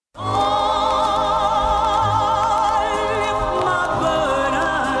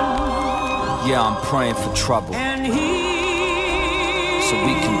Yeah, I'm praying for trouble, so we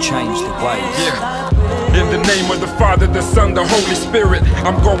can change the ways. Yeah. In the name of the Father, the Son, the Holy Spirit,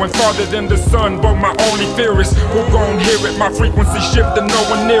 I'm going farther than the sun, but my only fear is who gon' hear it? My frequency shift and no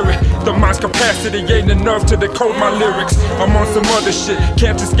one near it. The mind's capacity ain't enough to decode my lyrics. I'm on some other shit,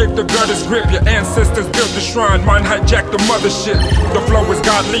 can't escape the gutter's grip. Your ancestors built the shrine, mine hijacked the mothership. The flow is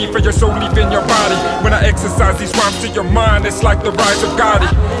godly for your soul, leaving your body. When I exercise these rhymes to your mind, it's like the rise of Gotti.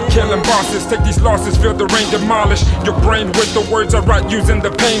 Killing bosses, take these losses, feel the rain demolish your brain with the words I write, using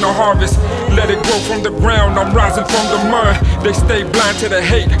the pain to harvest. Let it grow from the ground, I'm rising from the mud. They stay blind to the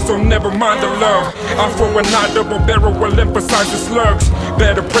hate, so never mind the love. I for a nine double barrel will emphasize the slugs.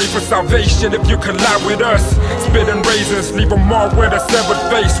 Better pray for salvation if you collide with us. Spitting razors, leave them all with a severed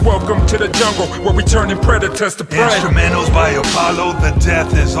face. Welcome to the jungle, where we turning predators to prey. Instrumentals by Apollo, the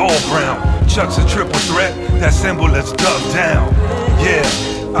death is all brown. Chuck's a triple threat, that symbol is dug down. Yeah,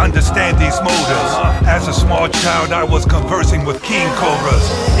 understand these motives. As a small child, I was conversing with king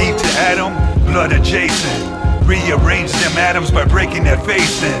cobras. Eve to Adam, blood adjacent. Rearrange them atoms by breaking that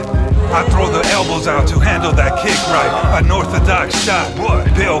face in. I throw the elbows out to handle that kick right. Unorthodox shot,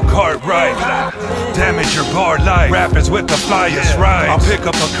 Bill Cartwright. Damage your bar life, rappers with the flyest ride. I'll pick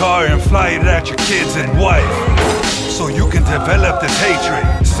up a car and fly it at your kids and wife, so you can develop this hatred.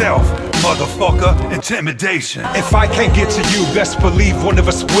 Self, motherfucker, intimidation. If I can't get to you, best believe one of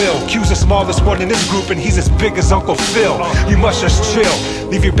us will. Q's the smallest one in this group and he's as big as Uncle Phil. You must just chill,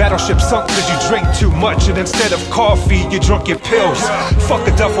 leave your battleship sunk cause you drink too much, and instead of coffee, you drunk your pills. Fuck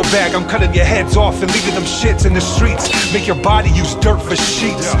a duffel bag, I'm cutting your heads off and leaving them shits in the streets. Make your body use dirt for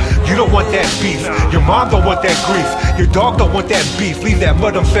sheets. You don't want that beef, your mom don't want that grief, your dog don't want that beef. Leave that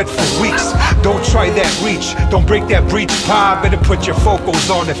mud unfed for weeks. Don't try that reach, don't break that breach pie. Better put your focals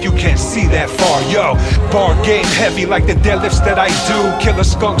on if you can't see that far. Yo, bar game heavy like the deadlifts that I do. Kill a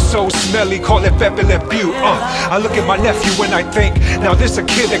skunk so smelly, call it Pepe Le Pew. I look at my nephew and I think, now this a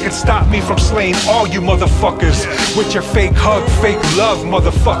kid that can stop me from slaying all you motherfuckers with your fake hug, fake love,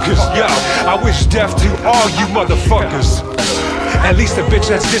 motherfuckers. Yo, I wish death to all you motherfuckers. At least the bitch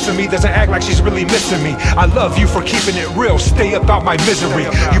that's dissing me doesn't act like she's really missing me. I love you for keeping it real, stay about my misery.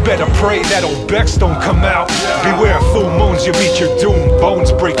 You better pray that old Bex don't come out. Beware of full moons, you meet your doom,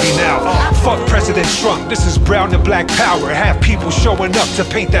 bones breaking out. Fuck President Trump, this is brown and black power. Have people showing up to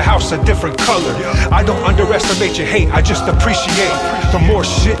paint the house a different color. I don't underestimate your hate, I just appreciate. The more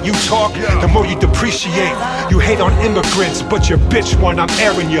shit you talk, the more you depreciate. You hate on immigrants, but your bitch one, I'm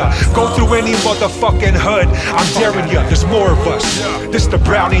airing ya. Go through any motherfucking hood, I'm daring ya. There's more of us. This the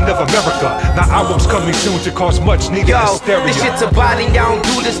browning of America. Now albums coming soon to cause much needed hysteria. This shit's a body, I don't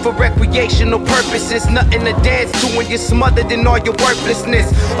do this for recreational purposes. Nothing to dance to when you're smothered in all your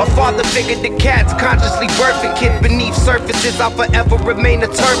worthlessness. A father figured the cats consciously birthing kid beneath surfaces. I'll forever remain a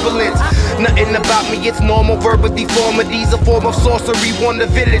turbulence. Nothing about me, it's normal verbal deformities. A form of sorcery, won the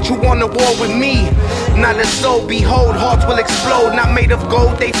village who won the war with me. Not a soul, behold, hearts will explode. Not made of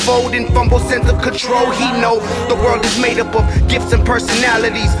gold, they fold in fumble sense of control. He know the world is made up of gifts and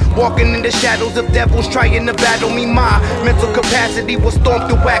personalities, walking in the shadows of devils trying to battle me. My mental capacity will storm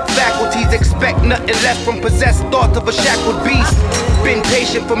through whack faculties. Expect nothing less from possessed thoughts of a shackled beast. Been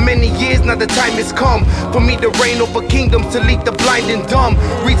patient for many years, now the time has come for me to reign over kingdoms, to lead the blind and dumb.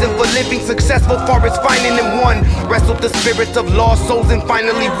 Reason for living successful, far as finding in one. Wrestled the spirits of lost souls and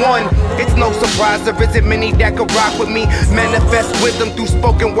finally won. It's no surprise there isn't many that could rock with me. Manifest wisdom through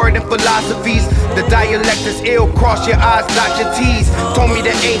spoken word and philosophies. The dialect is ill, cross your eyes, dot your T's. Told me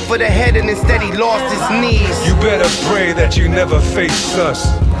to aim for the head and instead he lost his knees. You better pray that you never face us.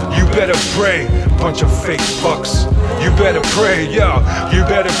 You better pray, bunch of fake fucks. You better pray, yo, you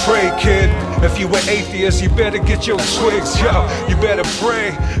better pray, kid. If you an atheist, you better get your twigs, yo. You better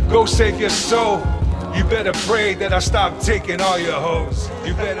pray, go save your soul. You better pray that I stop taking all your hoes.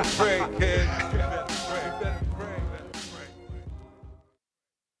 You better pray, kid.